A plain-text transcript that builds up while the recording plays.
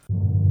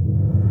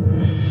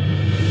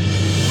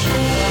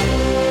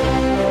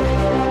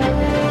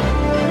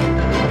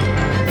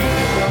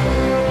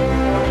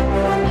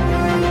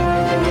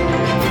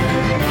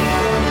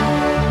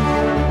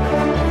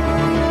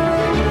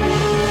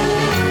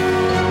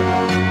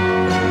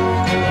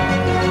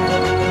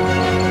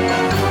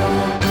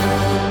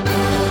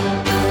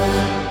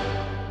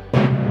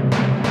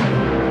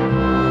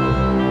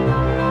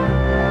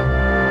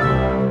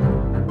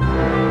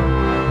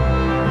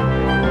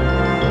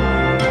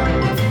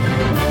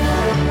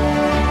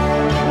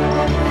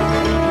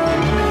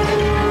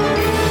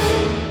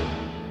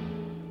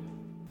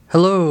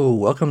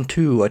welcome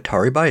to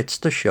Atari Bytes,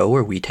 the show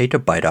where we take a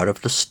bite out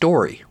of the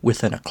story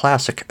within a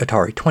classic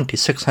Atari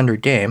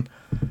 2600 game,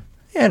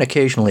 and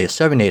occasionally a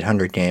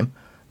 7800 game,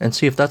 and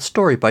see if that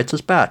story bites us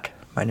back.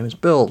 My name is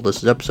Bill, this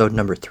is episode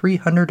number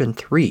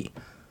 303.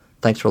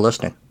 Thanks for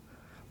listening.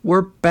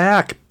 We're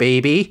back,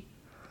 baby!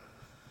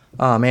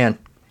 Aw, man,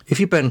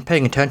 if you've been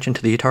paying attention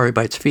to the Atari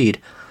Bytes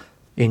feed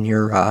in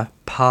your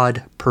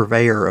pod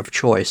purveyor of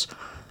choice,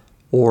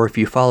 or if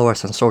you follow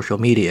us on social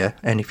media,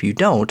 and if you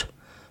don't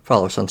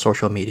follow us on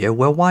social media,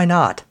 well, why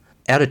not?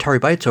 Add Atari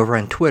Bytes over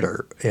on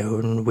Twitter,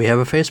 and we have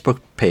a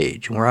Facebook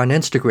page, and we're on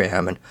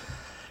Instagram, and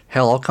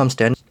hell, I'll come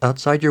stand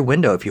outside your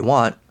window if you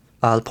want.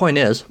 The point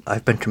is,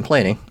 I've been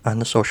complaining on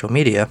the social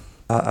media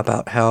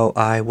about how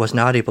I was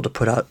not able to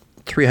put out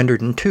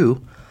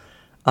 302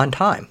 on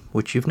time,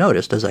 which you've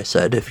noticed, as I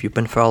said, if you've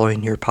been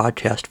following your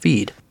podcast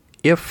feed.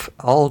 If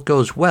all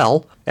goes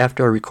well,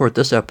 after I record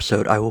this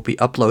episode, I will be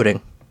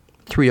uploading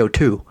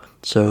 302,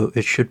 so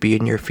it should be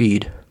in your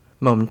feed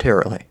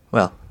momentarily.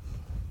 Well,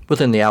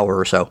 within the hour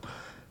or so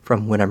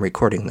from when I'm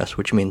recording this,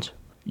 which means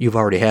you've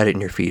already had it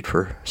in your feed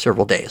for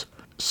several days.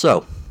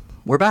 So,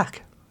 we're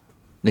back.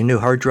 The new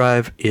hard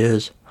drive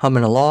is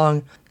humming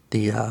along.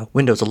 The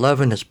Windows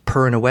 11 is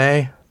purring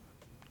away.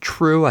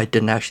 True, I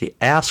didn't actually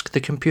ask the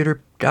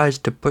computer guys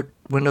to put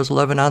Windows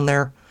 11 on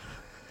there.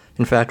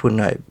 In fact, when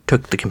I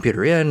took the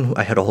computer in,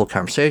 I had a whole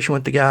conversation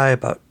with the guy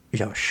about,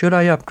 should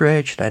I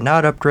upgrade? Should I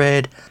not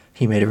upgrade?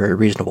 He made a very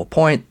reasonable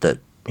point that,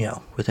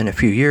 within a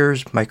few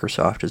years,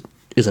 Microsoft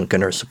isn't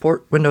going to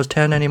support Windows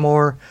 10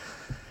 anymore.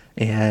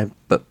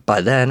 But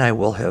by then, I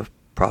will have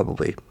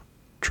probably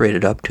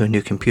traded up to a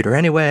new computer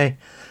anyway.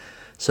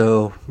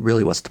 So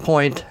really, what's the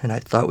point? And I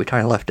thought we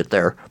kind of left it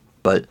there.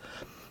 But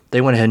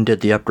they went ahead and did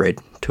the upgrade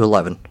to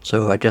 11.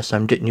 So I guess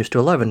I'm getting used to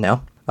 11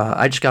 now.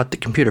 I just got the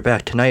computer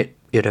back tonight.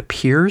 It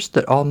appears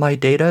that all my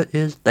data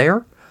is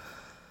there,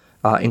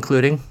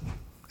 including,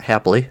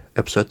 happily,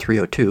 episode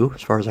 302,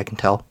 as far as I can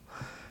tell.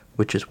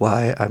 Which is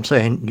why I'm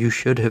saying you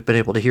should have been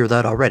able to hear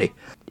that already.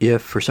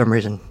 If for some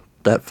reason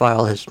that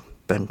file has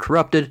been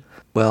corrupted,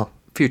 well,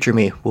 future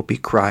me will be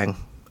crying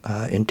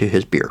into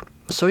his beer.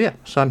 So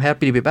I'm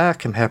happy to be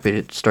back. I'm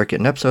happy to start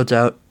getting episodes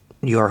out.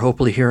 You are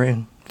hopefully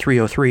hearing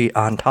 303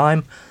 on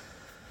time,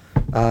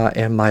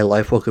 and my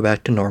life will go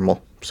back to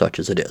normal, such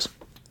as it is.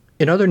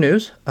 In other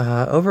news,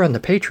 over on the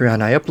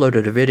Patreon, I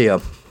uploaded a video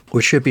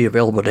which should be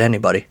available to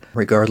anybody,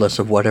 regardless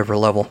of whatever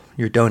level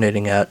you're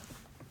donating at.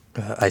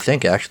 I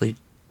think, actually,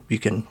 you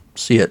can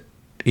see it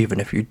even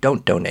if you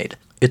don't donate.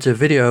 It's a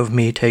video of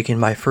me taking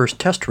my first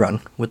test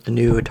run with the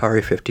new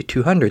Atari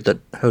 5200 that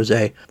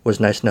Jose was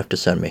nice enough to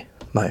send me.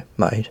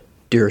 My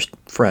dearest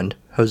friend,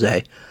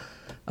 Jose.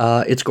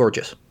 It's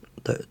gorgeous.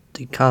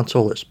 The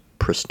console is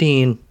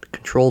pristine. The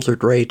controls are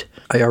great.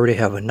 I already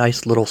have a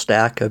nice little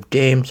stack of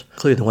games,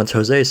 including the ones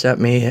Jose sent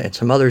me and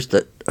some others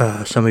that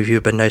some of you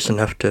have been nice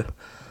enough to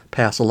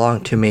pass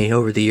along to me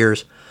over the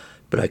years,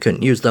 but I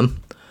couldn't use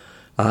them.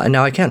 And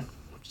now I can.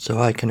 So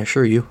I can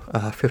assure you,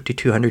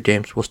 5200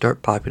 games will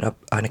start popping up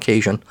on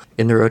occasion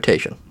in the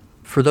rotation.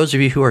 For those of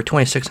you who are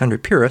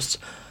 2600 purists,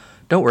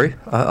 don't worry,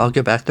 I'll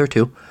get back there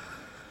too.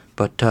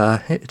 But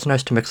it's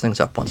nice to mix things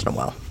up once in a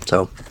while.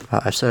 So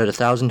I've said it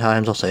 1,000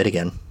 times, I'll say it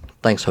again.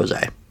 Thanks,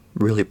 Jose.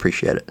 Really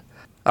appreciate it.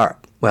 Alright,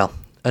 well,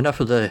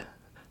 enough of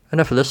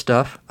this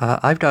stuff.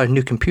 I've got a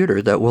new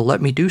computer that will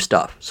let me do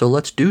stuff, so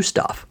let's do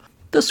stuff.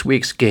 This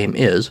week's game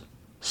is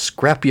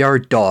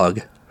Scrapyard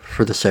Dog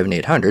for the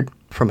 7800.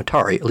 From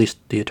Atari, at least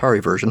the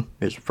Atari version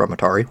is from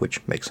Atari, which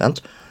makes sense.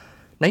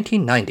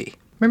 1990.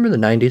 Remember the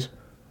 90s?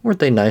 Weren't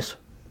they nice?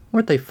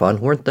 Weren't they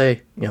fun? Weren't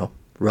they,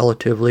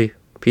 relatively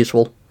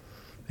peaceful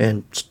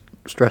and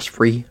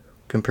stress-free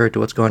compared to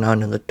what's going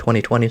on in the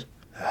 2020s?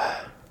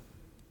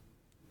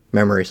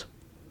 Memories.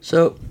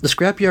 So, the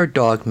Scrapyard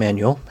Dog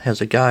manual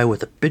has a guy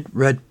with a big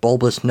red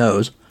bulbous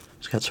nose.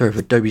 He's got sort of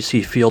a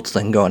W.C. Fields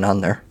thing going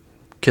on there.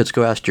 Kids,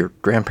 go ask your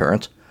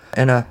grandparents.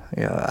 And a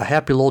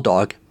happy little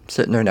dog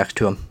sitting there next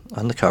to him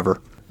on the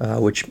cover,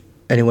 which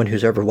anyone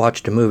who's ever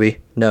watched a movie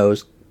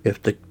knows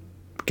if the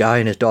guy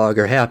and his dog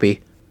are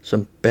happy,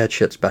 some bad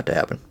shit's about to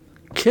happen.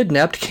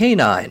 Kidnapped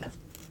Canine.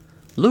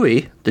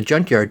 Louis, the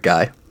junkyard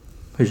guy,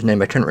 whose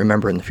name I couldn't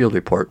remember in the field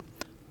report,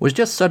 was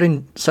just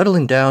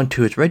settling down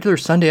to his regular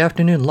Sunday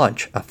afternoon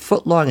lunch, a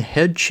foot-long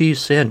head cheese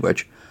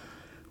sandwich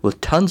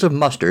with tons of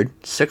mustard,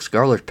 6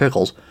 garlic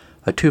pickles,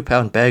 a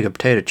 2-pound bag of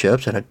potato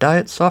chips, and a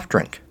diet soft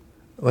drink.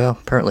 Well,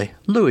 apparently,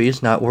 Louis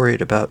is not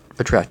worried about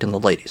attracting the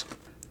ladies.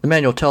 The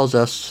manual tells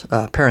us,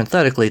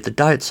 parenthetically, the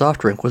diet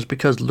soft drink was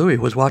because Louis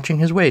was watching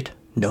his weight.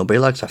 Nobody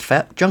likes a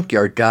fat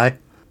junkyard guy.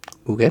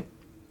 Okay.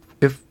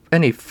 If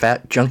any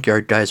fat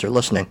junkyard guys are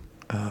listening,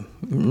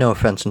 no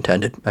offense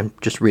intended. I'm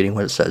just reading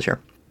what it says here.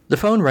 The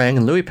phone rang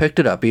and Louis picked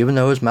it up even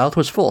though his mouth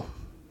was full.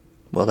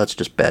 Well, that's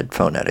just bad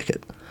phone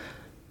etiquette.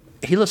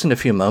 He listened a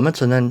few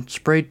moments and then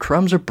sprayed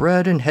crumbs of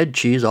bread and head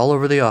cheese all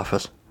over the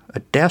office.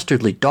 A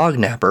dastardly dog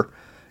napper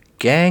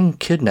gang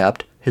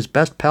kidnapped his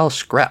best pal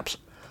Scraps,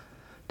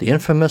 the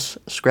infamous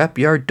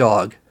Scrapyard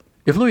Dog.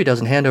 If Louis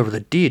doesn't hand over the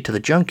deed to the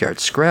junkyard,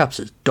 Scraps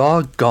is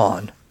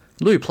doggone.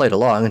 Louis played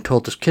along and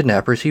told his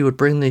kidnappers he would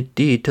bring the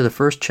deed to the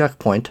first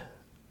checkpoint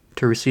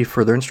to receive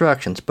further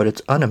instructions, but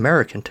it's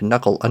un-American to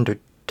knuckle under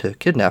to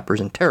kidnappers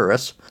and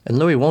terrorists, and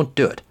Louis won't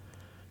do it.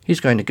 He's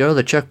going to go to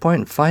the checkpoint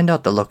and find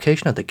out the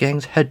location of the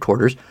gang's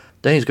headquarters,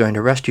 then he's going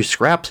to rescue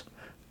Scraps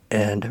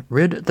and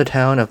rid the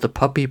town of the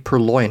puppy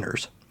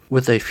purloiners.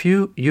 With a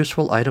few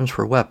useful items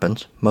for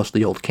weapons,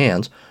 mostly old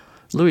cans,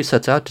 Louis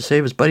sets out to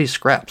save his buddy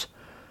Scraps.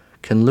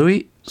 Can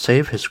Louis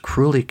save his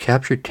cruelly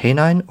captured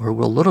canine, or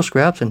will little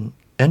Scraps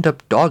end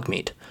up dog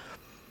meat?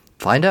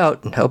 Find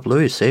out and help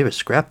Louis save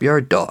his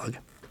scrapyard dog.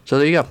 So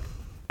there you go.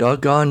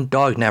 Doggone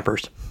dog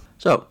nappers.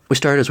 So we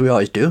start as we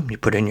always do. You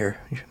put in your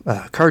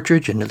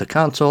cartridge into the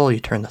console, you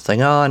turn the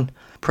thing on,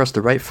 press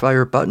the right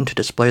fire button to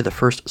display the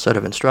first set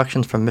of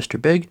instructions from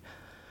Mr. Big,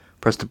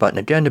 press the button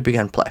again to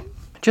begin play.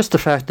 Just the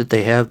fact that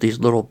they have these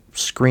little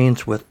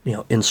screens with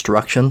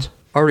instructions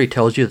already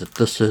tells you that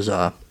this is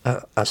a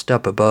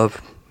step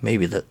above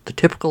maybe the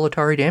typical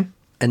Atari game,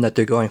 and that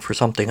they're going for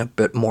something a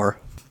bit more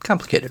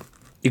complicated.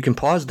 You can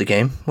pause the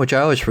game, which I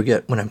always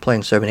forget when I'm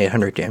playing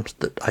 7,800 games,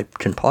 that I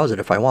can pause it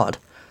if I want.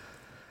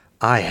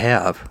 I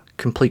have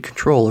complete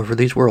control over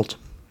these worlds,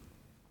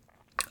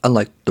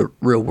 unlike the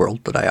real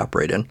world that I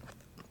operate in.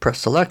 Press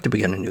select to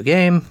begin a new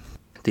game.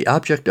 The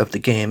object of the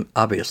game,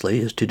 obviously,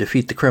 is to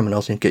defeat the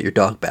criminals and get your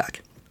dog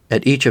back.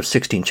 At each of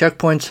 16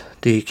 checkpoints,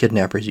 the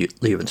kidnappers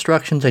leave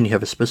instructions, and you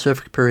have a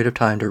specific period of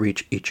time to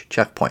reach each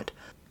checkpoint.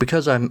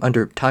 Because I'm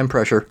under time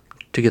pressure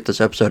to get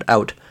this episode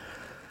out,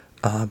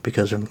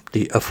 because of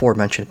the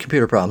aforementioned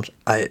computer problems,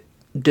 I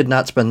did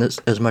not spend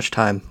as much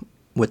time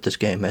with this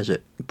game as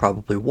it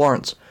probably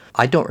warrants.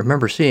 I don't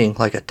remember seeing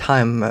like a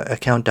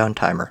countdown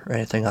timer or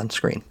anything on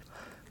screen,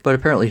 but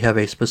apparently you have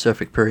a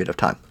specific period of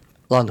time.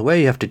 Along the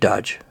way, you have to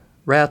dodge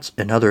rats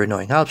and other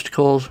annoying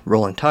obstacles,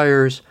 rolling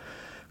tires,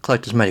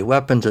 collect as many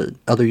weapons and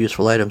other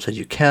useful items as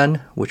you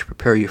can, which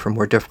prepare you for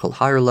more difficult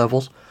higher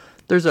levels.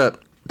 There's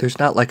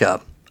not like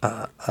a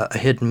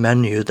hidden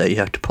menu that you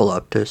have to pull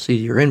up to see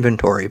your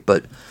inventory,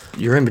 but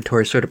your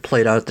inventory is sort of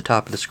played out at the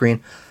top of the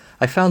screen.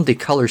 I found the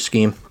color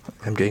scheme,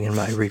 I'm doing in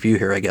my review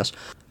here, I guess.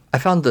 I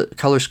found the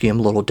color scheme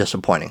a little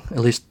disappointing, at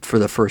least for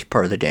the first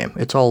part of the game.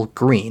 It's all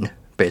green,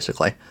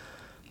 basically.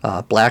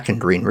 Black and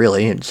green,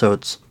 really, and so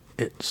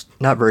it's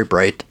not very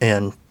bright,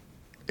 and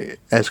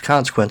as a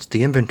consequence,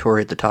 the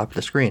inventory at the top of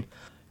the screen,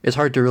 it's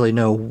hard to really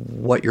know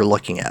what you're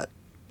looking at.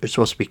 There's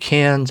supposed to be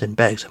cans and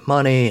bags of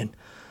money and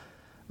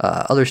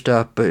other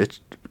stuff, but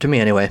to me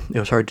anyway, it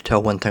was hard to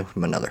tell one thing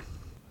from another.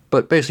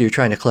 But basically, you're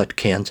trying to collect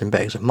cans and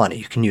bags of money.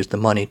 You can use the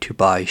money to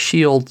buy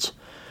shields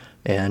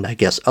and I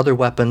guess other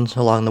weapons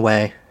along the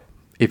way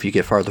if you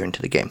get farther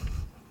into the game.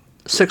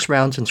 6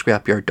 rounds in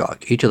Scrapyard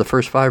Dog. Each of the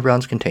first 5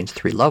 rounds contains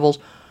 3 levels: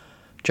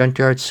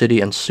 Junkyard,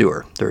 City, and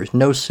Sewer. There is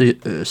no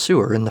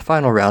sewer in the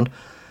final round,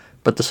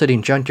 but the city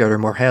and junkyard are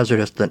more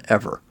hazardous than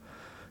ever.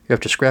 You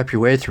have to scrap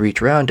your way through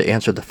each round to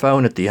answer the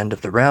phone at the end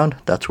of the round.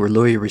 That's where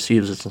Louis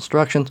receives his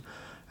instructions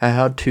on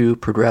how to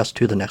progress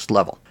to the next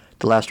level.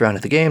 The last round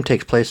of the game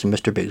takes place in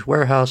Mr. Big's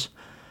warehouse,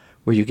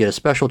 where you get a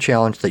special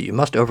challenge that you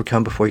must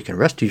overcome before you can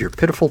rescue your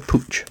pitiful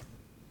pooch.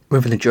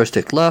 Moving the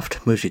joystick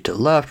left moves you to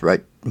the left,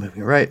 right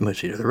moving right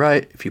moves you to the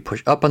right. If you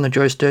push up on the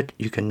joystick,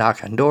 you can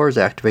knock on doors,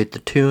 activate the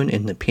tune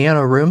in the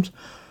piano rooms,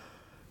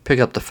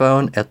 pick up the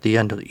phone at the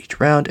end of each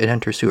round, and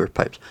enter sewer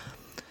pipes.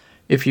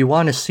 If you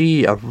want to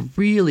see a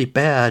really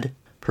bad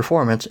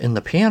performance in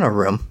the piano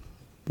room,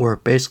 where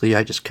basically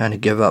I just kind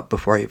of give up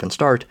before I even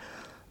start,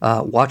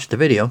 watch the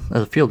video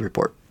as a field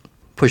report.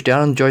 Push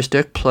down on the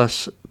joystick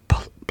plus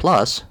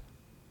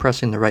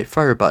pressing the right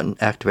fire button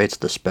activates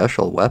the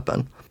special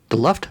weapon. The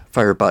left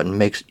fire button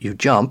makes you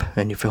jump,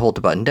 and if you hold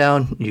the button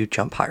down, you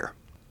jump higher.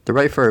 The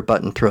right fire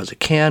button throws a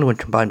can. When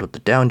combined with the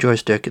down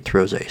joystick, it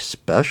throws a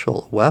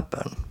special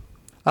weapon.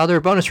 There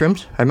are bonus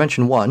rooms. I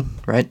mentioned one,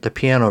 right? The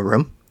piano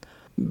room.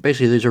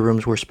 Basically, these are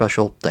rooms where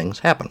special things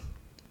happen.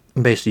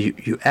 Basically,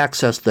 you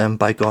access them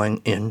by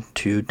going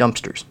into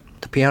dumpsters.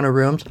 The piano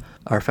rooms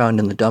are found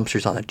in the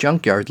dumpsters on the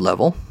junkyard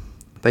level.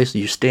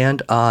 Basically, you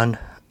stand on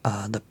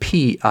the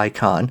P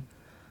icon.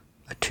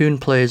 A tune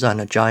plays on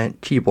a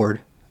giant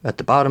keyboard at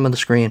the bottom of the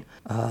screen,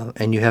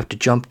 and you have to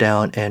jump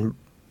down and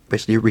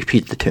basically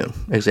repeat the tune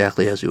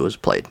exactly as it was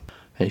played.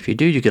 And if you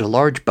do, you get a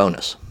large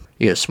bonus.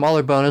 You get a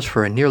smaller bonus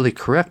for a nearly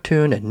correct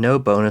tune and no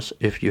bonus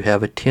if you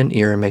have a tin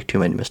ear and make too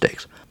many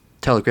mistakes.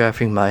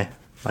 Telegraphing my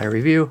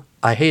review,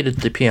 I hated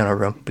the piano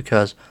room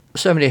because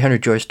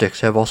 7800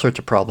 joysticks have all sorts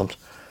of problems.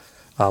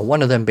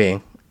 One of them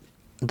being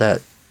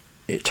that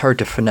it's hard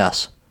to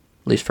finesse,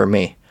 at least for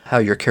me, how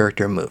your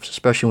character moves,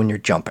 especially when you're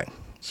jumping.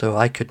 So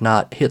I could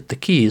not hit the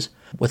keys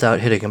without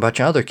hitting a bunch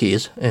of other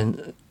keys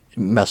and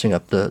messing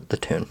up the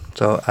tune.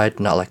 So I did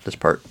not like this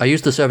part. I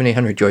used the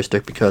 7800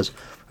 joystick because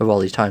of all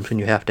these times when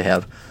you have to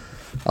have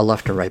a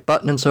left and right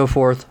button and so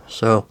forth.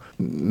 So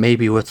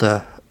maybe with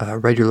a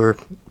regular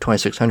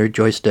 2600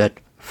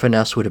 joystick,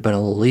 finesse would have been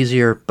a little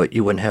easier, but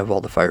you wouldn't have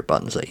all the fire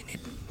buttons that you need.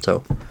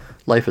 So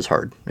life is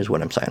hard, is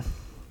what I'm saying.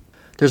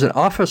 There's an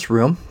office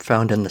room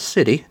found in the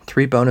city.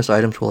 3 bonus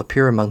items will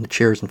appear among the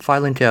chairs and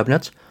filing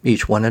cabinets,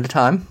 each one at a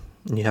time.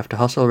 and you have to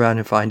hustle around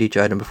and find each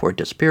item before it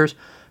disappears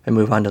and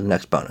move on to the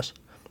next bonus.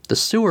 The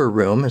sewer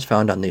room is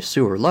found on the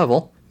sewer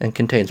level and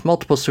contains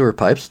multiple sewer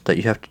pipes that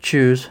you have to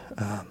choose,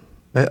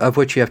 of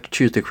which you have to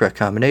choose the correct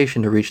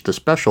combination to reach the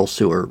special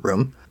sewer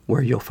room,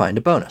 where you'll find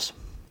a bonus.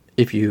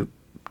 If you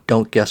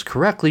don't guess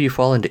correctly, you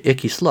fall into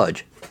icky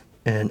sludge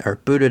and are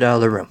booted out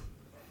of the room,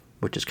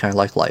 which is kind of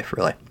like life,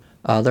 really.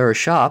 There are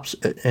shops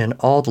in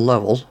all the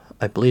levels.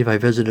 I believe I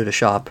visited a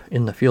shop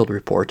in the field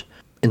report.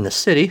 In the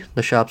city,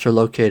 the shops are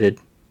located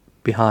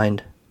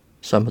behind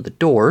some of the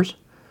doors.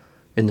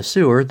 In the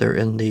sewer, they're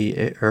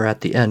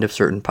at the end of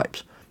certain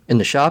pipes. In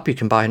the shop, you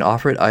can buy an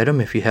offered item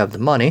if you have the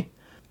money,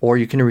 or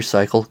you can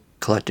recycle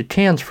collected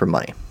cans for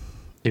money.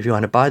 If you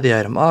want to buy the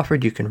item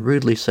offered, you can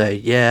rudely say,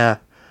 yeah,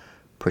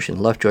 pushing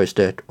the left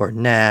joystick, or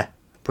nah,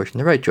 pushing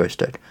the right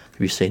joystick.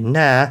 If you say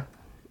nah,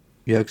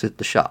 you exit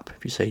the shop.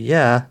 If you say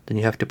yeah, then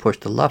you have to push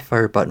the left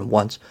fire button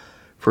once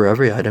for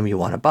every item you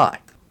want to buy,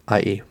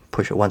 i.e.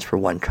 push it once for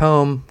 1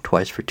 comb,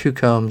 twice for 2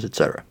 combs,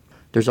 etc.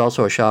 There's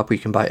also a shop where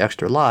you can buy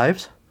extra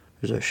lives,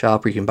 there's a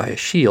shop where you can buy a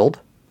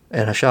shield,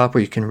 and a shop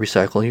where you can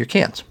recycle your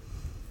cans,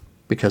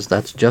 because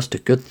that's just a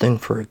good thing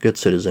for a good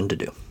citizen to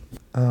do.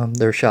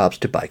 There are shops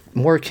to buy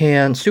more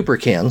cans, super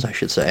cans, I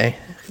should say,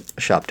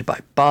 a shop to buy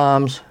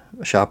bombs,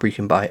 a shop where you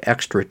can buy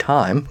extra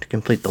time to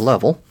complete the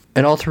level,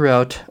 and all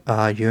throughout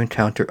you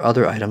encounter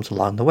other items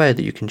along the way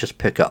that you can just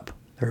pick up.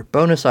 There are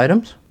bonus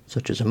items,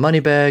 such as a money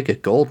bag, a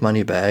gold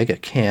money bag, a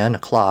can, a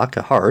clock,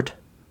 a heart,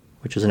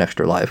 which is an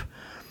extra life.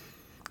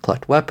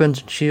 Collect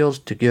weapons and shields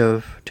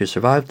to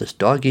survive this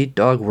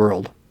dog-eat-dog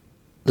world.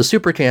 The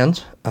super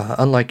cans,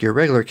 unlike your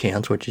regular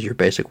cans, which is your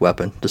basic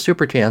weapon, the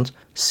super cans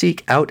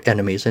seek out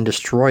enemies and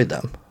destroy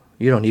them.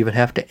 You don't even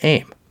have to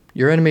aim.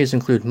 Your enemies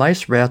include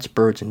mice, rats,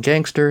 birds, and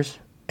gangsters,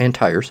 and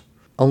tires.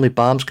 Only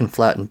bombs can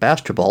flatten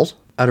bastard balls.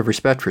 Out of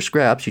respect for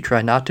scraps, you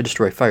try not to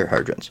destroy fire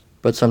hydrants,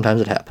 but sometimes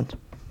it happens.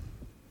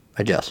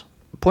 I guess.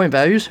 Point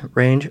values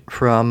range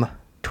from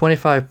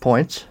 25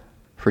 points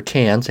for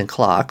cans and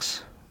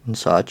clocks and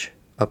such,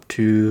 up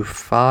to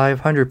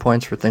 500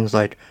 points for things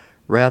like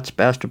rats,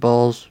 bastard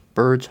balls,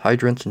 birds,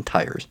 hydrants, and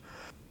tires.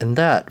 And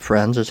that,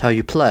 friends, is how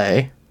you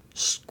play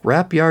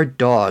Scrapyard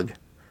Dog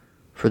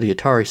for the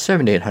Atari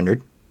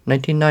 7800,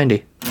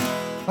 1990.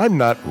 I'm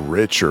not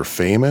rich or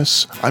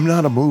famous. I'm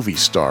not a movie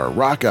star,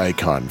 rock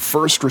icon,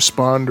 first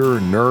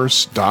responder,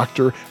 nurse,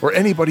 doctor, or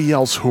anybody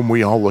else whom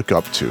we all look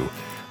up to.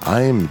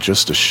 I'm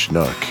just a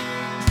schnook.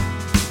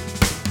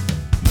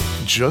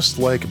 Just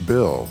like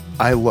Bill,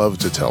 I love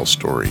to tell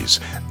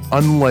stories.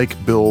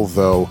 Unlike Bill,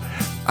 though,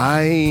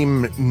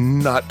 I'm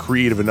not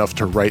creative enough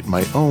to write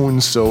my own,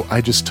 so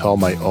I just tell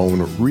my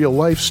own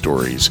real-life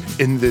stories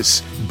in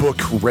this book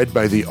read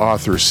by the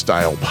author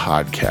style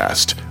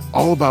podcast,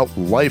 all about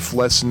life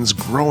lessons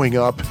growing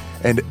up,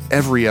 and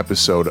every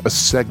episode a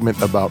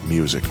segment about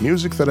music.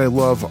 Music that I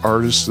love,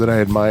 artists that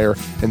I admire,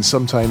 and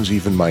sometimes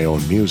even my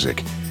own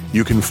music.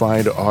 You can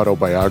find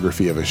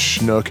Autobiography of a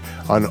Schnook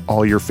on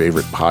all your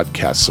favorite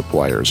podcast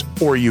suppliers,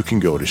 or you can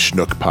go to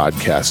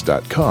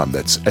schnookpodcast.com.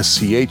 That's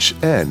SCHNOOK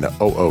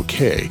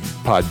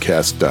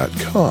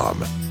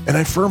podcast.com. And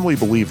I firmly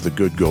believe the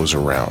good goes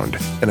around,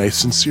 and I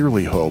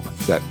sincerely hope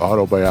that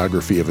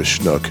Autobiography of a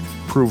Schnook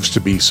proves to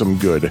be some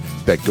good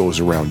that goes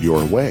around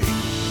your way.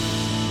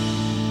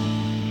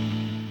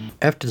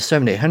 After the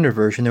 7800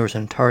 version, there was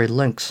an Atari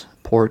Lynx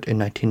port in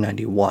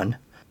 1991.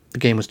 The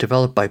game was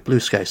developed by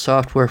Blue Sky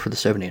Software for the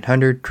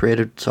 7800,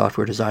 created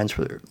software designs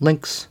for their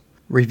Lynx.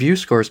 Review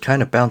scores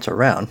kind of bounce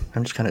around.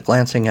 I'm just kind of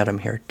glancing at them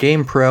here.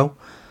 GamePro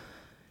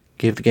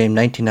gave the game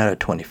 19 out of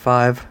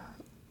 25.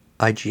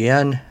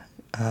 IGN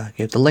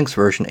gave the Lynx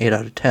version 8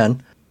 out of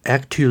 10.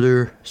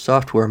 Actuler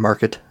Software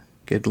Market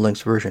gave the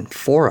Lynx version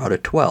 4 out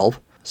of 12.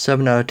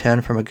 7 out of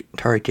 10 from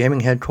Atari Gaming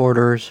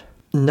Headquarters.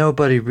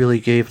 Nobody really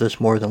gave this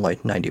more than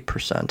like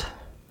 90%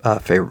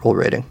 favorable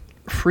rating.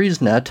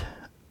 FreezeNet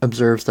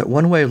observes that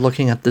one way of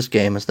looking at this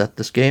game is that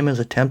this game is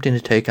attempting to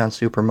take on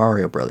Super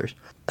Mario Bros.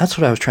 That's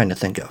what I was trying to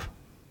think of,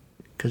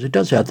 because it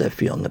does have that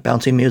feel, and the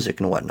bouncy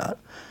music and whatnot.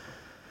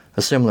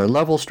 A similar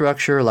level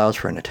structure allows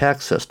for an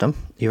attack system,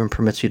 even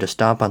permits you to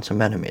stomp on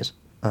some enemies,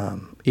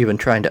 even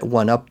trying to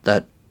one-up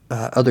that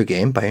other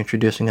game by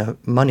introducing a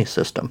money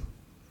system.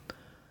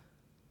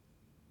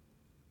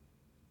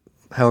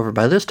 However,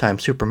 by this time,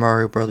 Super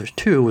Mario Bros.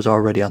 2 was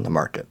already on the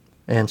market,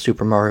 and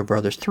Super Mario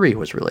Bros. 3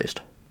 was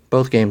released.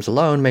 Both games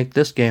alone make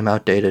this game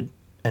outdated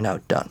and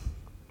outdone.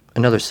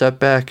 Another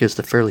setback is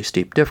the fairly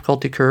steep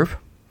difficulty curve.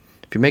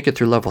 If you make it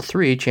through level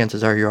 3,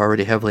 chances are you're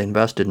already heavily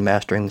invested in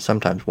mastering the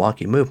sometimes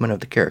wonky movement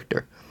of the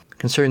character.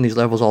 Considering these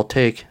levels all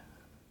take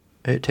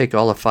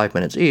all of 5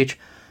 minutes each,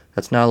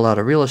 that's not a lot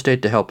of real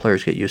estate to help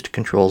players get used to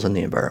controls in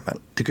the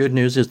environment. The good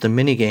news is the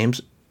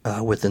mini-games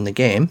within the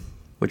game,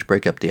 which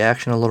break up the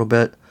action a little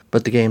bit,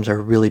 but the games are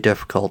really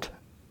difficult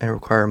and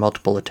require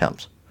multiple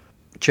attempts.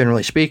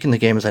 Generally speaking, the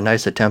game is a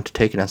nice attempt to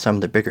take it on some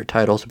of the bigger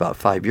titles about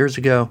 5 years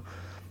ago.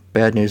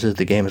 Bad news is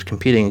the games it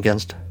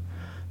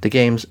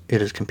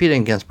is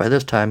competing against by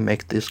this time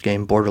make this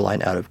game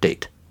borderline out of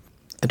date.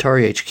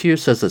 Atari HQ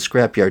says that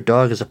Scrapyard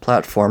Dog is a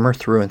platformer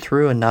through and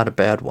through and not a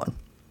bad one.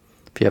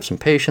 If you have some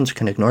patience, you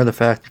can ignore the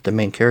fact that the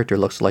main character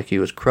looks like he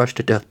was crushed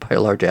to death by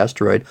a large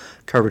asteroid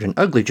covered in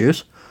ugly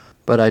juice,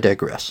 but I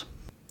digress.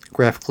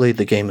 Graphically,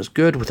 the game is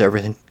good, with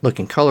everything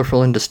looking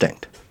colorful and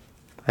distinct.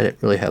 I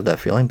didn't really have that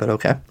feeling, but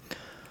okay.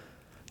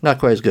 Not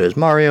quite as good as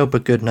Mario,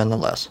 but good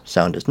nonetheless.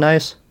 Sound is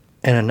nice,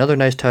 and another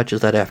nice touch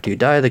is that after you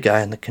die, the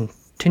guy on the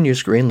continue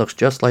screen looks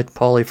just like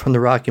Paulie from the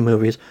Rocky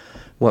movies.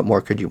 What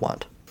more could you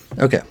want?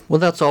 Okay, well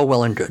that's all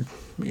well and good.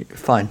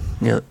 Fine.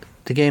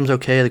 The game's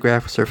okay, the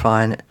graphics are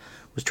fine. It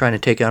was trying to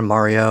take on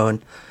Mario,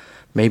 and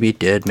maybe it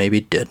did, maybe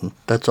it didn't.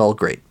 That's all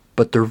great.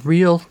 But the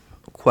real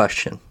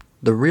question,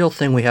 the real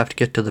thing we have to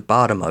get to the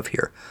bottom of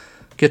here,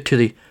 get to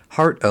the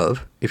heart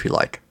of, if you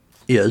like,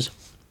 is,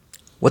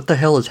 what the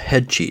hell is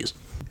head cheese?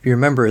 If you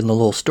remember in the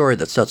little story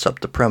that sets up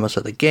the premise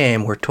of the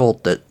game, we're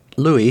told that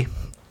Louis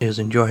is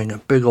enjoying a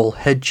big old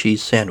head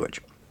cheese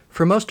sandwich.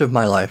 For most of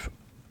my life,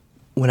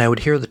 when I would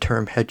hear the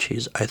term head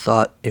cheese, I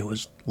thought it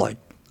was like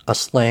a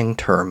slang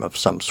term of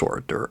some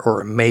sort,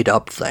 or a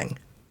made-up thing.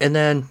 And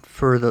then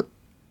for the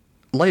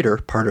later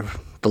part of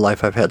the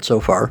life I've had so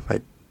far,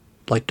 I'd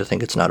like to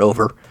think it's not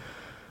over,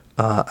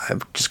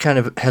 I've just kind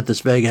of had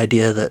this vague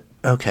idea that,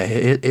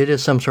 okay, it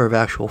is some sort of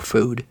actual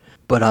food,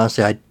 but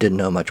honestly I didn't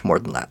know much more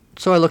than that.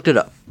 So I looked it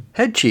up.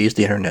 Head cheese,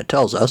 the internet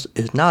tells us,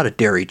 is not a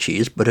dairy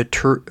cheese, but a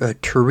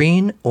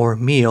terrine or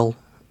meal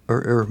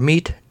or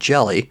meat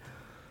jelly.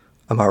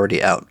 I'm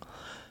already out.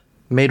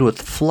 Made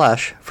with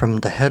flesh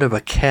from the head of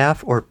a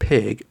calf or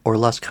pig, or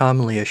less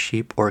commonly a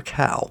sheep or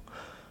cow,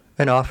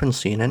 and often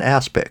seen in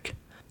aspic.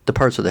 The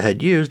parts of the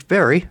head used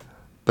vary,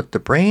 but the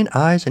brain,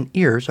 eyes, and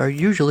ears are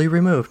usually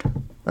removed.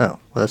 Oh, well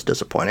that's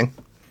disappointing.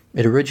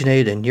 It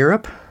originated in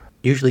Europe,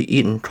 usually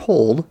eaten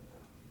cold,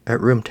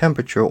 at room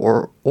temperature,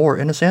 or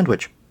in a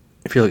sandwich.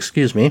 If you'll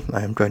excuse me,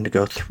 I am going to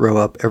go throw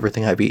up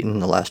everything I've eaten in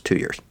the last 2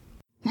 years.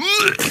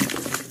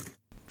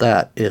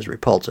 That is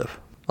repulsive.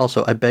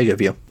 Also, I beg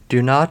of you,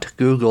 do not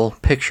Google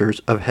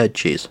pictures of head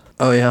cheese.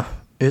 Oh yeah,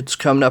 it's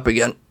coming up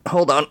again.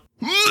 Hold on.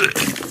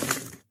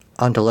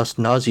 On to less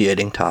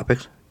nauseating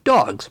topics.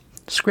 Dogs.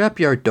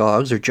 Scrapyard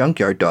dogs or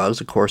junkyard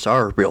dogs, of course,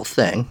 are a real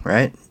thing,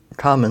 right?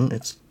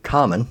 It's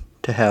common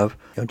to have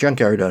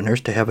junkyard owners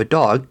to have a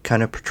dog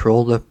kind of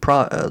patrol the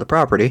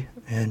property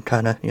and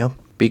kind of,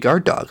 be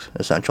guard dogs,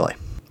 essentially.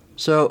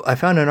 So I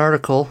found an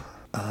article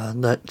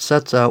that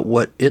sets out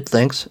what it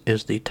thinks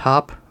is the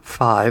top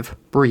 5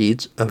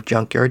 breeds of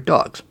junkyard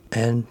dogs.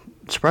 And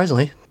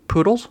surprisingly,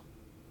 poodles,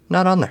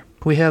 not on there.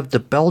 We have the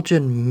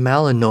Belgian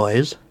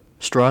Malinois,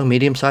 strong,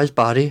 medium-sized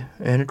body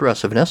and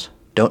aggressiveness.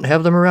 Don't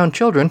have them around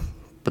children,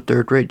 but they're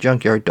a great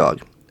junkyard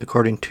dog,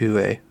 according to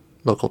a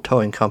local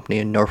towing company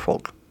in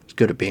Norfolk. It's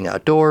good at being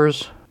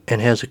outdoors and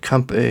has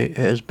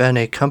been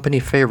a company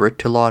favorite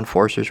to law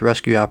enforcers,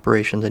 rescue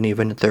operations, and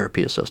even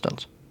therapy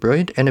assistants.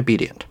 Brilliant and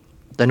obedient.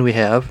 Then we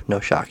have, no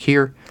shock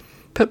here,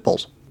 pit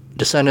bulls.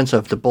 Descendants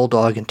of the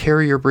bulldog and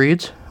terrier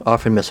breeds,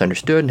 often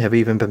misunderstood and have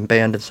even been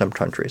banned in some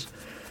countries.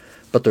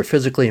 But they're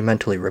physically and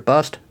mentally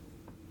robust,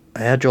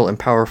 agile, and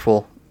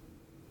powerful,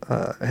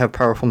 have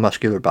powerful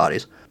muscular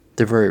bodies.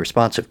 They're very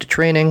responsive to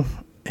training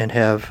and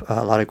have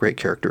a lot of great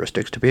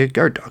characteristics to be a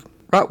guard dog.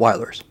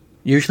 Rottweilers,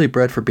 usually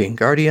bred for being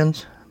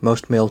guardians.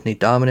 Most males need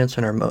dominance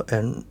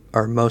and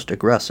are most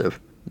aggressive.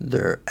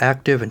 They're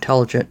active,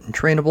 intelligent, and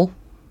trainable,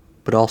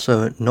 but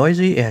also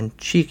noisy and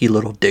cheeky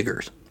little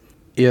diggers.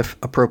 If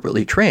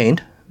appropriately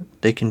trained,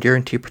 they can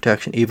guarantee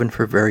protection even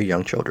for very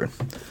young children.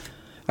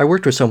 I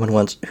worked with someone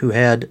once who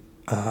had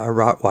a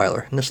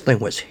Rottweiler, and this thing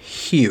was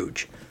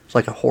huge. It's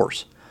like a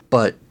horse,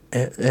 and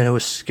it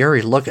was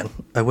scary looking.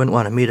 I wouldn't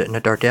want to meet it in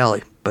a dark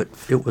alley, but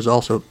it was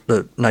also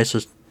the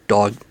nicest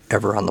dog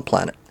ever on the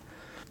planet.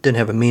 Didn't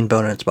have a mean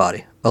bone in its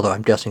body, although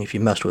I'm guessing if you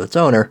messed with its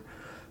owner,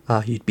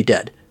 you'd be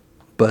dead.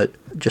 But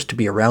just to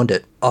be around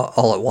it,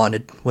 all it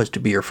wanted was to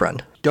be your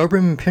friend.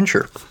 Doberman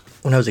Pinscher.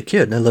 When I was a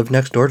kid, I lived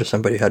next door to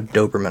somebody who had a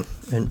Doberman,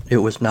 and it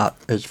was not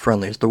as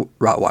friendly as the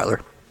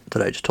Rottweiler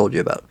that I just told you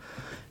about.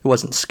 It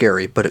wasn't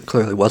scary, but it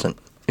clearly wasn't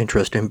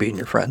interested in being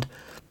your friend.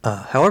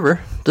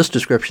 However, this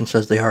description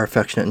says they are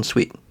affectionate and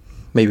sweet.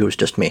 Maybe it was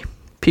just me.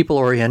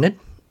 People-oriented,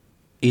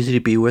 easy to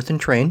be with and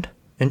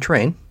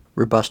train,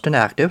 robust and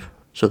active,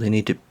 so they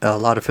need a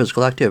lot of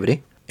physical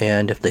activity,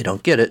 and if they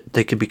don't get it,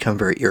 they can become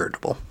very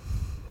irritable.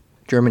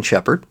 German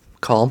Shepherd,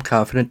 calm,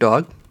 confident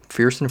dog,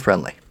 fierce and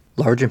friendly.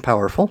 Large and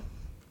powerful.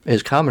 It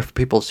is common for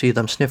people to see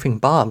them sniffing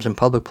bombs in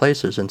public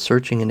places and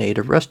searching in aid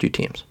of rescue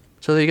teams.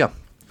 So there you go.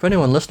 If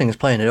anyone listening is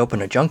planning to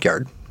open a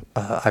junkyard,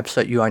 I've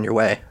set you on your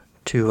way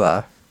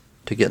to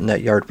getting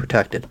that yard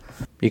protected.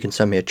 You can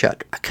send me a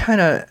check.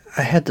 I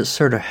had this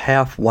sort of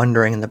half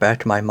wondering in the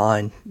back of my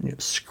mind,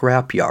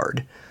 scrap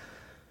yard.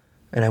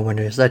 And I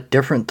wonder, is that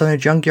different than a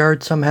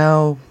junkyard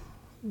somehow?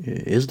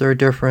 Is there a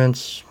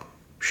difference?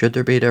 Should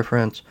there be a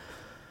difference?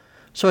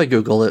 So I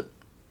Googled it,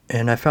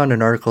 and I found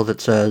an article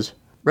that says,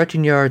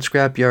 renting yard,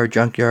 scrap yard,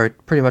 junkyard,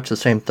 pretty much the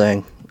same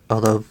thing,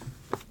 although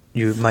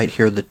you might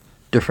hear the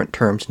different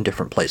terms in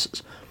different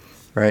places,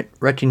 right?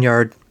 Renting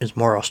yard is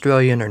more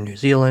Australian or New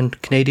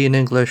Zealand, Canadian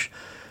English.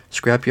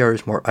 Scrap yard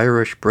is more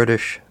Irish,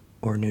 British,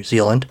 or New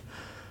Zealand.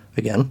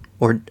 again,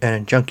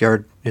 and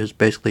junkyard is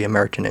basically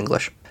American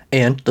English.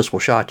 And, this will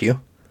shock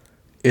you,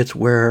 it's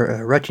where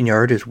a wrecking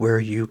yard is where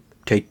you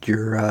take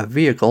your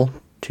vehicle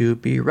to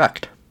be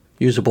wrecked.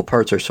 Usable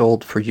parts are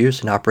sold for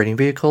use in operating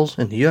vehicles,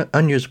 and the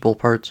unusable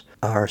parts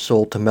are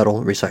sold to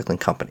metal recycling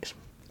companies.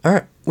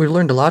 Alright, we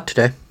learned a lot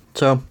today,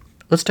 so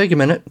let's take a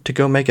minute to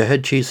go make a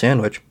head cheese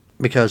sandwich,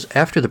 because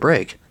after the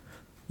break,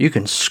 you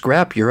can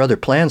scrap your other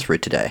plans for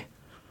today.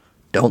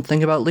 Don't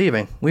think about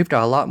leaving. We've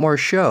got a lot more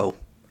show,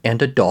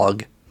 and a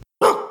dog.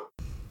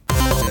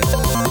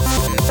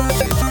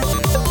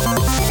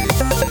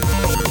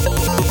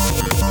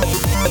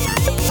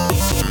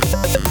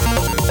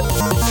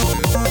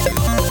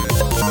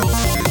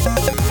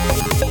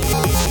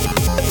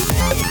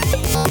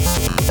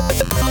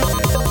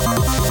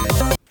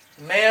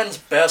 Man's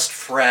best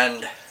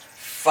friend,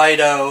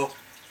 Fido,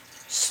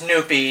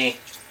 Snoopy,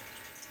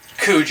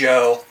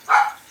 Cujo.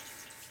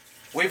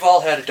 We've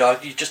all had a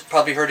dog. You just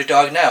probably heard a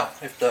dog now,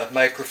 if the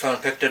microphone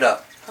picked it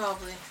up.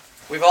 Probably.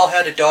 We've all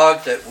had a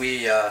dog that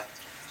we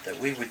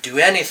would do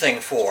anything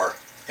for.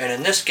 And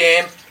in this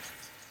game,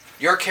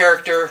 your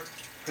character,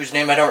 whose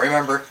name I don't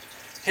remember,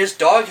 his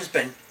dog has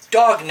been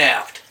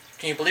dog-napped.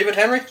 Can you believe it,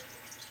 Henry?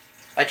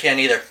 I can't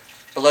either.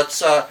 But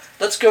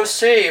let's go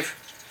save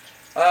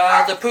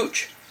the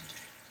pooch.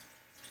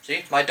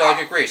 See, my dog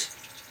agrees.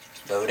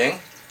 Loading.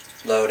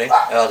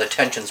 Oh, the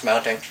tension's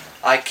mounting.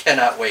 I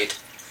cannot wait.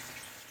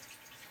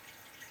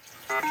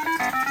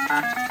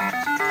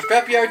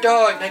 Scrapyard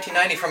Dog,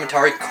 1990 from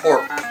Atari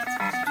Corp.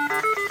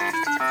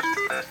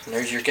 And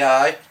there's your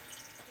guy.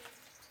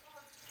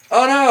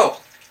 Oh no!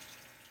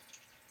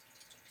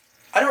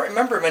 I don't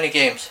remember many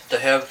games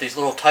that have these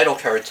little title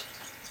cards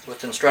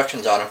with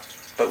instructions on them.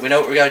 But we know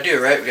what we gotta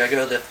do, right? We gotta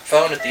go to the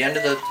phone at the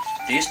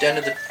east end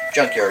of the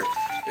junkyard.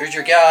 There's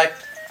your guy.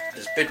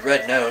 His big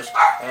red nose.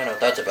 I don't know what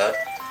that's about.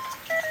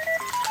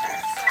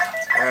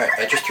 Alright,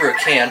 I just threw a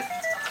can.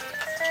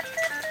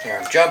 Here,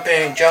 I'm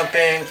jumping.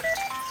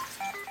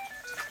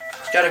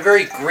 It's got a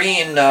very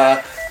green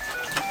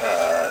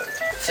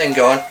thing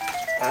going.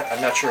 I'm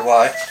not sure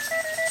why.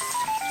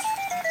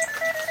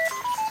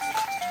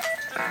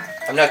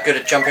 I'm not good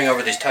at jumping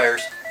over these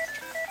tires.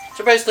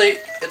 So basically,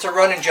 it's a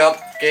run and jump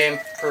game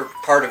for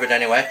part of it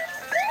anyway.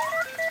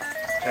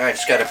 Alright,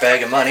 just got a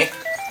bag of money.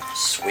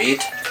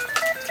 Sweet.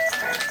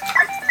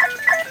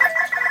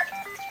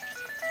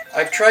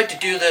 I've tried to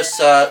do this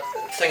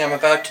thing I'm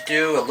about to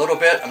do a little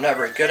bit. I'm not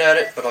very good at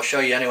it, but I'll show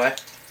you anyway.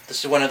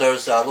 This is one of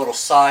those little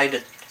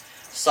side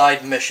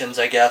missions,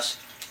 I guess.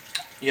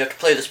 You have to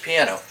play this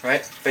piano,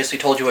 right? Basically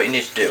told you what you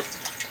need to do.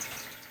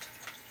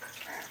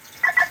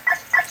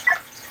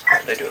 How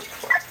did I do it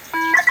before?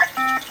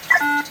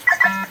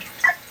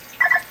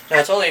 Now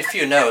it's only a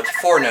few notes,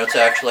 4 notes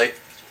actually,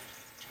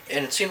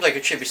 and it seems like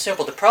it should be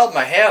simple. The problem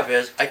I have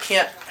is I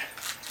can't.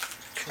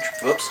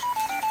 Whoops.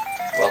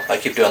 Well, I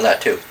keep doing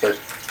that too, but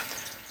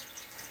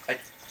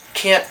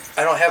I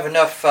don't have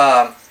enough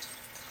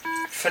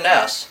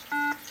finesse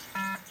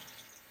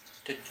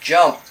to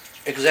jump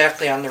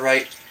exactly on the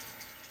right.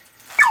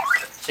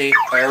 See,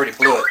 I already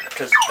blew it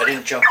because I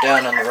didn't jump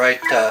down on the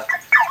right,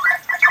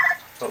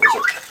 what was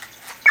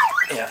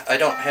it? Yeah, I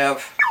don't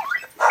have,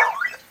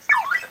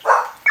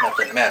 not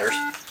that it matters.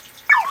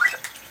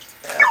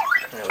 Yeah,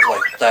 it was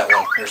like that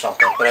one or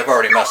something, but I've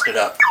already messed it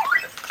up.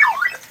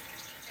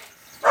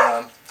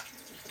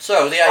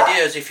 So the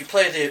idea is if you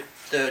play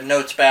the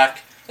notes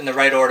back in the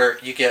right order,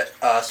 you get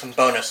some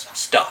bonus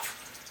stuff.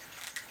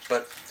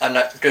 But I'm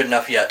not good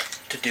enough yet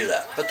to do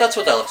that. But that's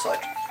what that looks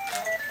like.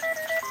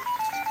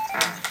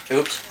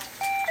 Oops.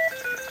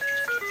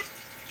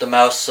 The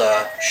mouse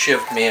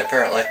shivved me,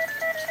 apparently.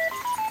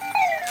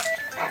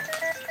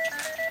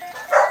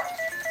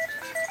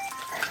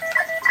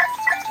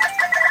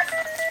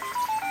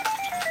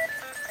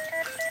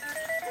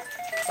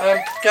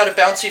 Got a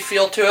bouncy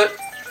feel to it.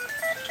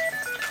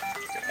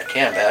 Get my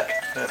can back.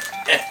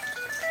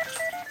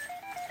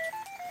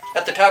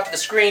 At the top of the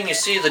screen, you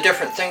see the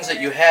different things that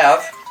you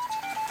have.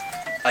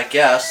 I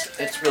guess.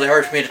 It's really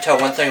hard for me to tell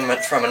one thing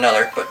from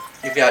another, but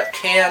you've got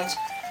cans,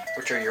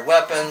 which are your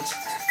weapons,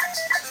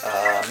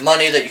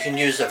 money that you can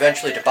use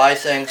eventually to buy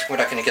things. We're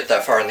not going to get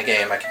that far in the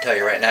game, I can tell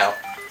you right now.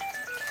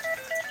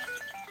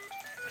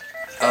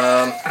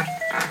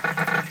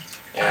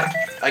 Yeah,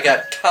 I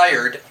got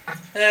tired.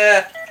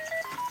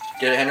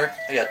 Did it, Henry?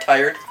 I got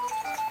tired.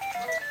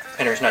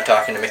 Henry's not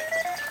talking to me.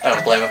 I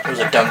don't blame him. It was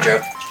a dumb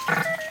joke.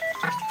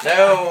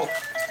 No!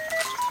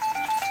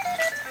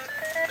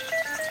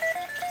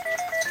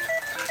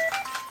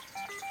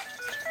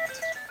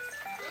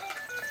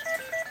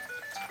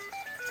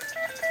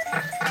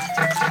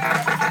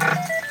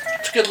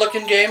 It's a good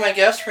looking game, I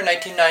guess, for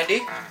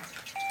 1990.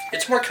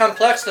 It's more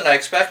complex than I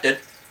expected.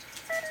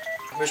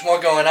 There's more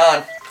going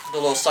on, the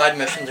little side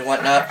missions and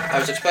whatnot. I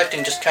was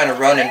expecting just kind of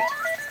run and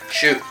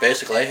shoot,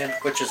 basically,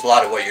 which is a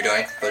lot of what you're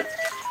doing, but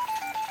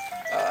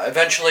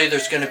eventually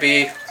there's going to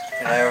be,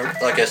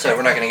 like I said,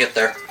 we're not going to get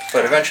there,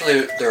 but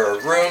eventually there are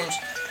rooms,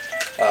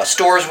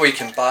 stores where you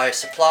can buy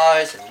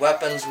supplies and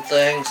weapons and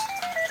things.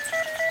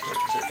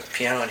 Is there a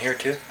piano in here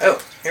too?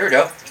 Oh, here we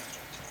go.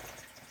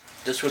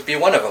 this would be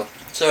one of them.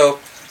 So,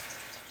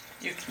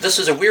 this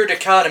is a weird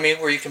economy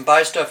where you can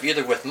buy stuff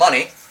either with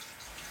money,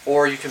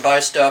 or you can buy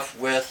stuff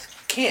with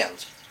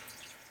cans.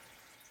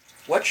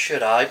 What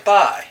should I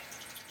buy?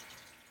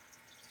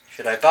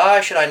 Should I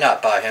buy? Should I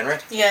not buy, Henry?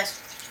 Yes.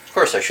 Of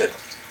course I should.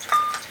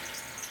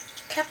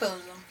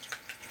 Capitalism.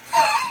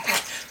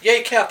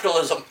 Yay,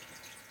 capitalism!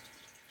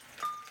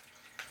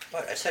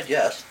 What? I said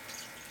yes.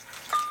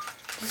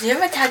 Does he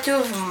have a tattoo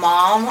of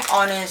mom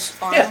on his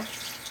arm? Yeah.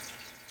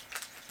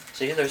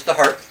 See, there's the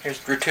heart.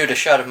 Here's a gratuitous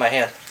shot of my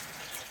hand.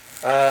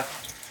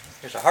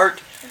 Here's a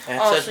heart,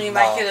 and it says so you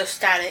Mom. might hear the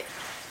static.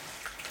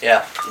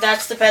 Yeah.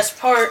 That's the best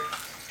part.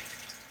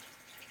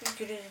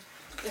 You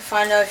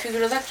find out if you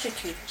get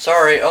electrocuted.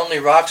 Sorry, only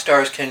rock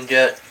stars can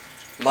get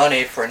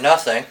money for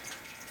nothing.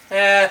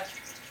 That's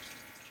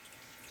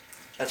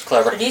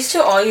clever. Are these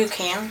still all you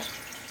cans?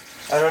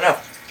 I don't know.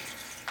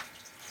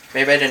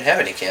 Maybe I didn't have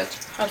any cans.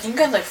 I think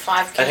I had like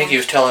 5 cans. I think he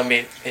was telling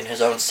me in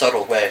his own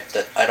subtle way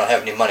that I don't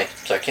have any money,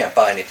 so I can't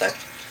buy anything.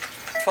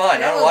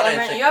 Fine, I don't want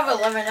anything. You have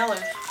 $11. I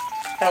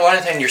don't want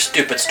anything in your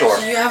stupid store.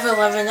 So you have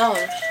 $11.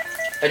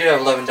 I do have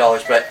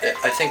 $11, but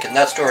I think in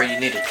that store you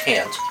needed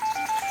cans.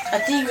 I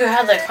think you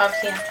had like 5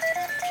 cans.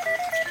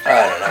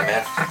 I don't know,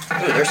 man.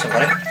 Ooh, there's some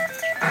money.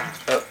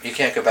 Oh, you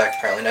can't go back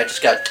apparently. And I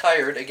just got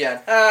tired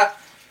again.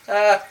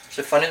 Is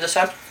it funny this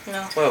time?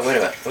 No. Whoa, wait a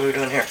minute. What are we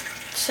doing here?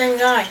 Same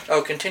guy.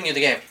 Oh, continue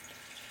the game.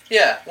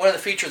 Yeah, one of the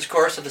features, of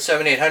course, of the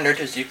 7800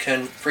 is you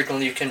can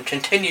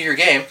continue your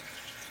game.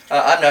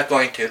 I'm not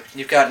going to.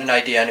 You've gotten an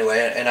idea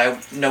anyway, and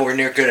I'm nowhere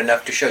near good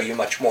enough to show you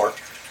much more.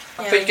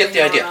 Yeah, but you get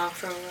the idea.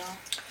 For a while.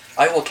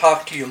 I will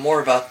talk to you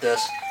more about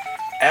this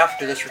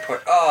after this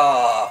report.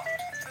 I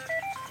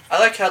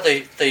like how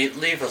they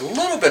leave a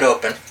little bit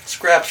open.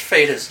 Scrap's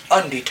fate is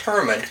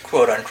undetermined,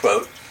 quote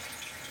unquote.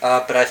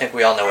 But I think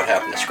we all know what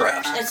happened to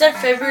Scraps. It said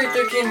February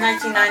 13,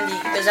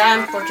 1990. Is that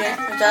important?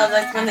 Is that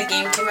like when the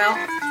game came out?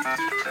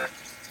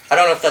 I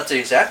don't know if that's the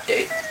exact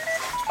date.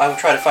 I will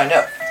try to find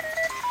out.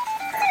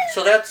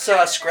 So that's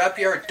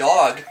Scrapyard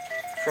Dog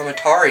from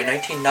Atari,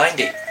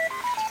 1990.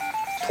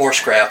 Poor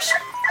Scraps.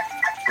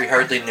 We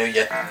hardly knew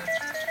you.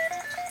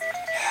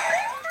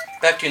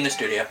 Back to you in the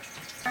studio.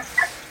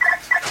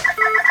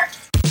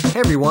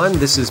 Hey everyone,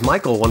 this is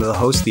Michael, one of the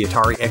hosts of the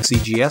Atari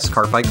XEGS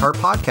Cart by Cart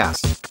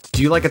podcast.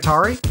 Do you like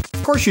Atari?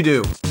 Of course you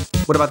do.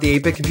 What about the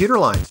 8-bit computer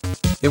line?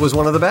 It was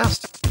one of the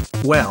best.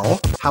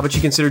 Well, how about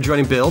you consider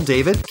joining Bill,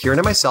 David, Kieran,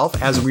 and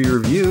myself as we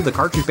review the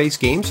cartridge-based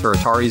games for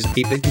Atari's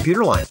 8-bit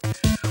computer line.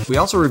 We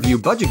also review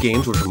budget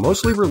games which are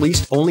mostly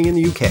released only in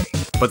the UK.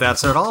 But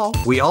that's not all.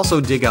 We also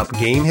dig up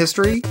game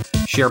history,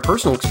 share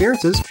personal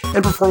experiences,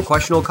 and perform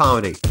questionable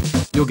comedy.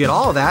 You'll get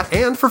all of that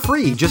and for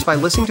free just by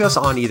listening to us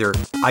on either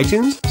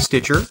iTunes,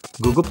 Stitcher,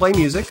 Google Play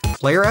Music,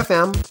 Player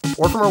FM,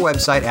 or from our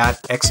website at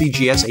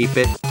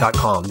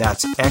xegs8bit.com.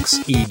 That's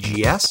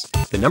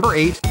xegs, the number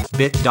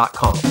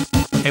 8bit.com.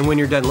 And when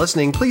you're done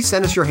listening, please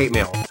send us your hate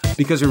mail,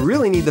 because we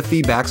really need the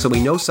feedback so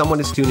we know someone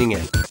is tuning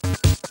in.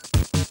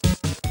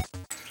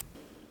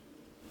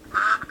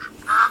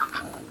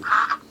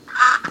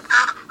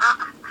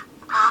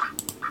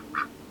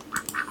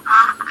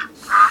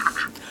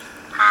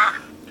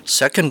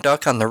 Second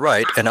Duck on the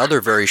Right and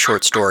Other Very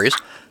Short Stories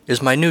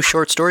is my new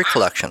short story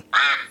collection.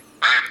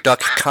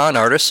 Duck Con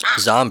Artists,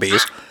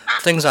 Zombies,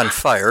 Things on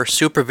Fire,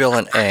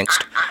 Supervillain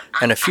Angst,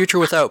 and A Future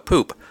Without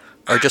Poop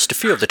are just a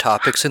few of the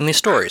topics in these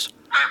stories.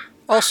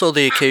 Also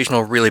the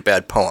occasional really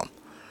bad poem.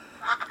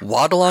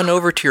 Waddle on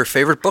over to your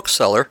favorite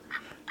bookseller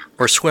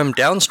or swim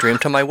downstream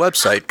to my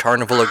website,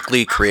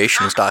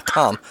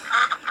 carnivalofgleecreations.com,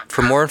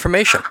 for more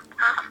information.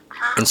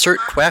 Insert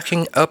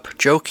quacking up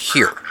joke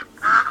here.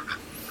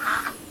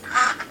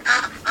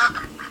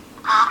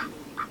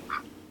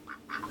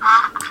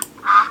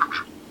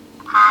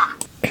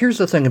 Here's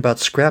the thing about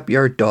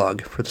Scrapyard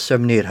Dog for the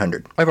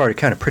 7800. I've already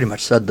kind of pretty much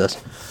said this,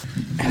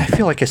 and I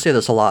feel like I say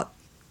this a lot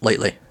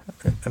lately.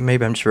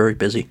 Maybe I'm just very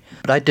busy.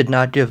 But I did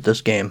not give this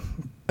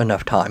game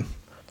enough time.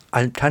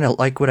 I kind of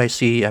like what I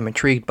see. I'm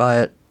intrigued by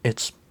it.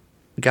 It's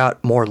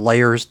got more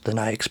layers than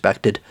I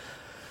expected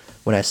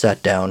when I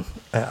sat down.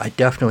 I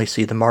definitely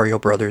see the Mario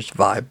Brothers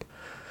vibe.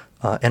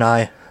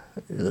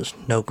 There's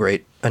no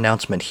great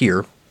announcement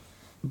here.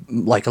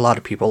 Like a lot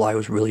of people, I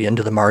was really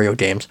into the Mario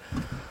games.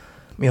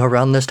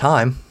 Around this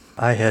time,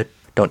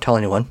 don't tell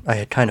anyone, I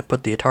had kind of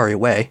put the Atari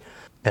away,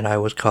 and I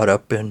was caught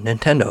up in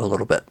Nintendo a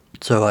little bit.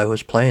 So I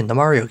was playing the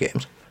Mario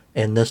games,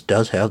 and this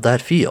does have that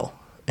feel.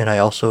 And I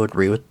also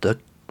agree with the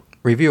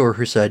reviewer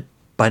who said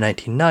by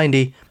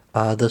 1990,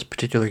 this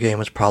particular game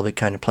was probably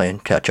kind of playing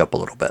catch up a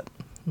little bit.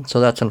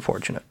 So that's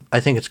unfortunate. I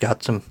think it's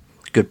got some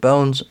good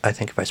bones. I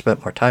think if I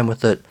spent more time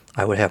with it,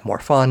 I would have more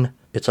fun.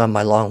 It's on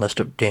my long list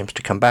of games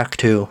to come back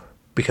to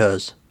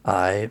because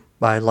I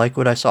like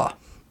what I saw.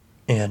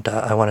 And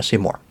I want to see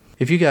more.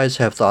 If you guys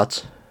have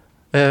thoughts,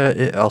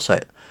 I'll say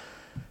it.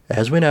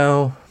 As we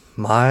know,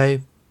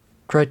 my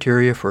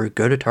criteria for a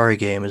good Atari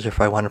game is if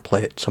I want to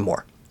play it some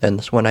more. And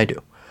this one I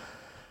do.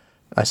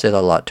 I say that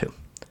a lot too.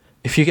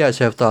 If you guys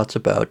have thoughts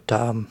about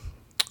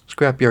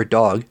Scrapyard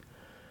Dog,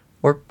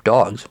 or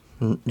dogs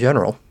in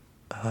general,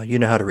 You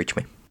know how to reach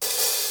me.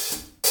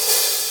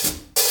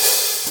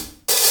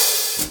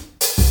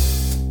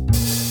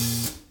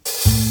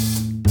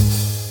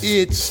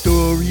 It's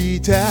story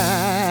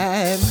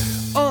time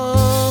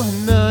on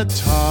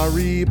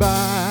Atari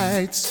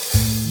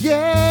Bytes.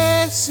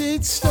 Yes,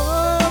 it's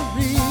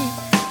story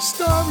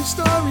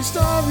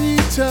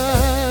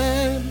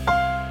time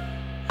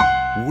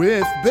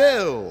with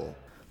Bill.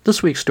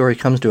 This week's story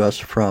comes to us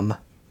from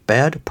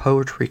Bad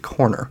Poetry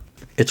Corner.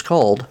 It's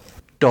called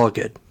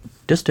Dogged.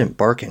 Distant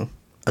barking,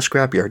 a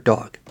scrapyard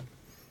dog.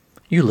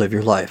 You live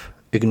your life.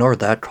 Ignore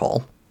that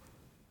call.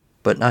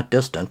 But not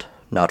distant,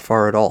 not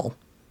far at all.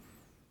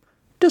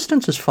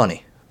 Distance is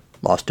funny.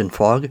 Lost in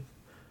fog.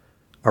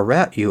 A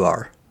rat you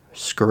are.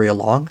 Scurry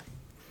along.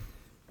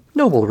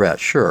 Noble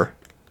rat, sure.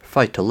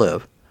 Fight to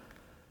live.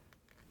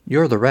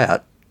 You're the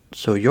rat,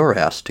 so you're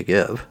asked to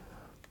give.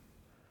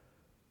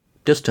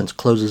 Distance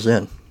closes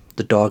in.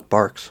 The dog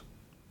barks.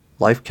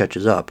 Life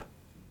catches up.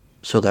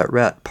 So that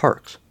rat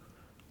parks.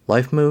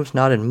 Life moves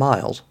not in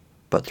miles,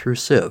 but through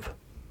sieve.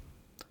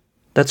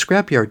 That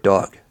scrapyard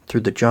dog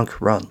through the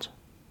junk runs.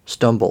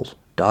 Stumbles,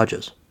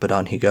 dodges, but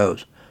on he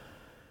goes.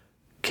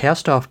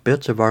 Cast off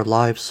bits of our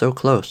lives so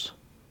close.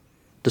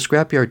 The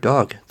scrapyard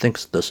dog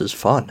thinks this is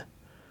fun.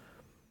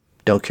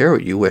 Don't care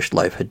what you wish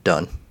life had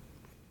done.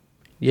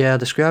 Yeah,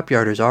 the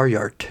scrapyard is our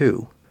yard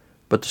too,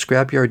 but the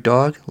scrapyard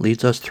dog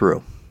leads us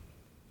through.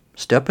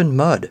 Step in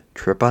mud,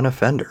 trip on a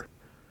fender.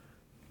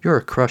 You're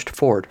a crushed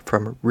Ford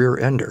from rear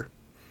ender.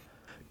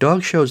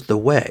 Dog shows the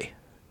way,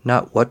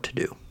 not what to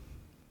do.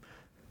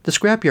 The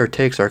scrapyard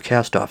takes our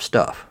cast-off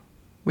stuff.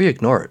 We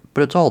ignore it,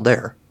 but it's all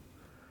there.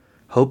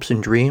 Hopes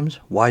and dreams,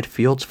 wide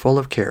fields full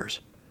of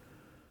cares.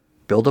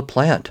 Build a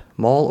plant,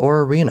 mall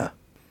or arena.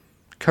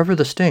 Cover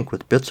the stink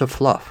with bits of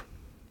fluff.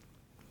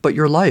 But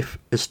your life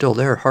is still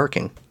there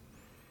harking.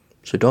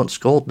 So don't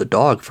scold the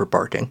dog for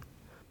barking.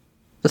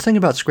 The thing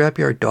about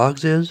scrapyard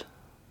dogs is,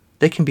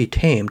 they can be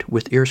tamed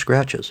with ear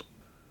scratches.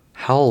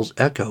 Howls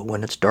echo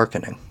when it's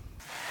darkening.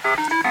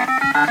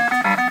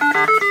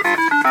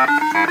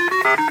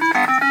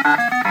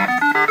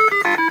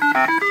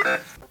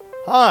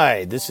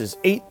 Hi, this is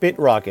 8-Bit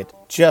Rocket,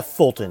 Jeff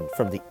Fulton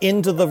from the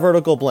Into the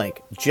Vertical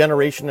Blank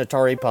Generation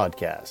Atari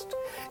podcast.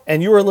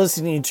 And you are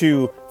listening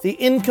to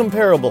the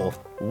incomparable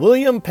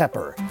William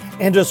Pepper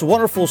and his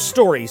wonderful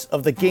stories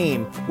of the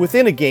game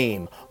within a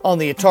game on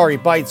the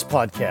Atari Bytes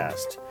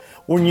podcast.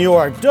 When you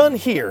are done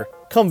here,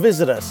 come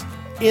visit us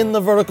in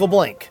the Vertical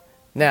Blank.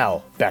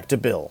 Now, back to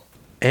Bill.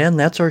 And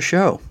that's our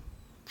show.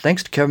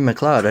 Thanks to Kevin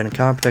MacLeod and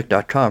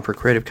Incompetech.com for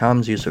Creative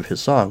Commons use of his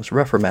songs,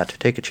 Reformat,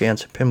 Take a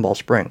Chance, and Pinball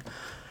Spring.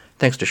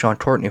 Thanks to Sean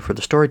Courtney for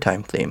the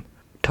Storytime theme.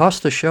 Toss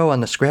the show on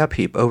the scrap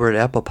heap over at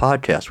Apple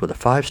Podcasts with a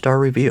 5-star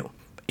review.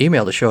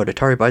 Email the show at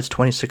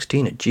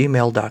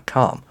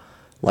AtariBytes2016@gmail.com.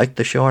 Like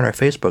the show on our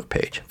Facebook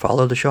page.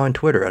 Follow the show on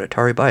Twitter at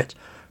Atari Bytes.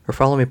 Or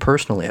follow me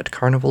personally at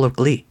Carnival of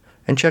Glee.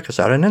 And check us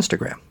out on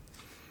Instagram.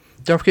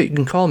 Don't forget you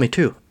can call me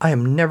too. I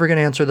am never going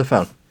to answer the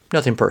phone.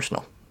 Nothing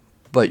personal.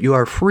 But you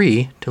are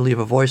free to leave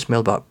a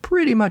voicemail about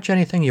pretty much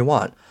anything you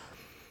want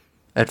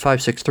at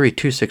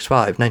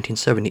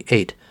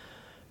 563-265-1978.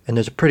 And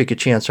there's a pretty good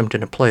chance I'm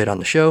going to play it on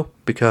the show,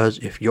 because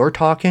if you're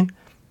talking,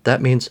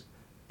 that means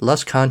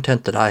less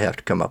content that I have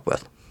to come up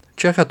with.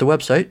 Check out the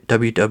website,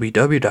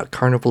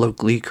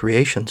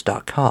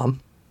 www.carnivalofgleecreations.com,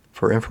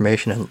 for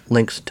information and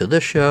links to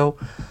this show,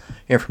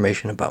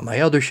 information about my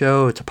other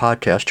show, it's a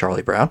podcast,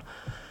 Charlie Brown,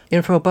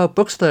 info about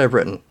books that I've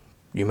written.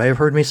 You may have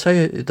heard me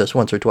say this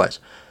once or twice,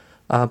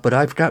 but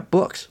I've got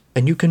books,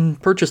 and you can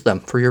purchase them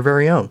for your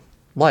very own,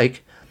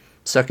 like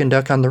Second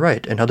Deck on the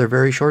Right and other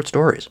very short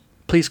stories.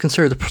 Please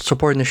consider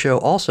supporting the show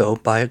also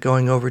by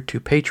going over to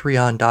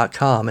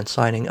patreon.com and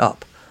signing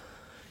up.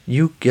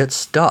 You get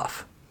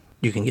stuff.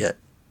 You can get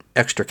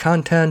extra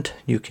content.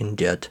 You can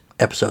get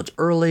episodes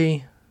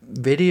early,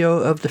 video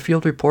of the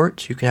field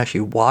reports. You can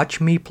actually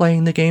watch me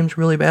playing the games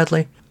really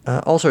badly.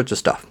 All sorts of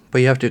stuff.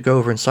 But you have to go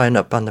over and sign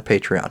up on the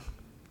Patreon.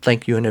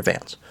 Thank you in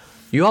advance.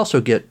 You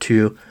also get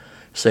to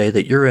say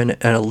that you're in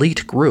an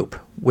elite group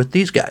with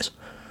these guys.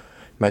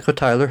 Michael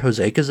Tyler,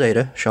 Jose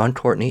Gazeta, Sean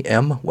Courtney,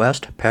 M.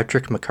 West,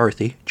 Patrick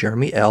McCarthy,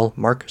 Jeremy L.,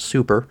 Mark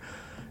Super,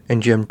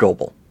 and Jim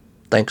Doble.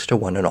 Thanks to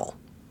one and all.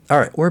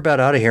 Alright, we're about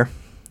out of here.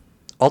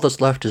 All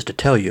that's left is to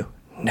tell you,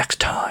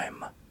 next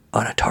time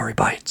on Atari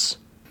Bytes.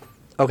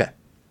 Okay,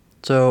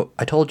 so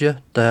I told you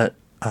that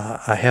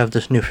I have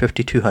this new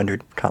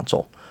 5200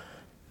 console,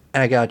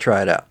 and I gotta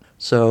try it out.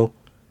 So,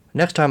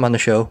 next time on the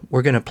show,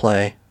 we're gonna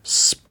play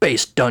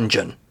Space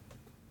Dungeon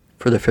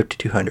for the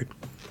 5200.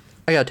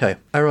 I gotta tell you,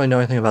 I don't really know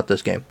anything about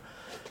this game,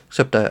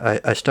 except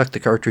I stuck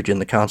the cartridge in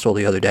the console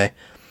the other day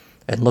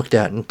and looked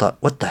at it and thought,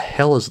 what the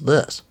hell is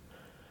this?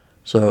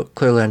 So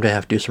clearly I'm going to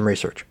have to do some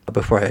research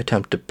before I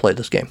attempt to play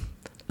this game.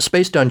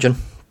 Space Dungeon,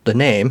 the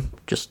name,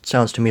 just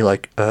sounds to me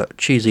like a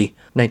cheesy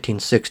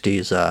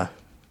 1960s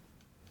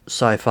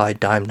sci-fi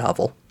dime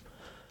novel,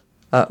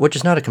 which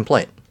is not a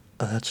complaint.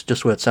 That's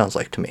just what it sounds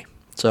like to me.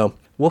 So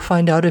we'll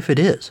find out if it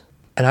is,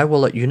 and I will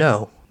let you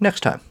know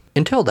next time.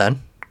 Until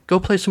then, go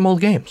play some old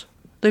games.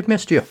 They've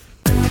missed you.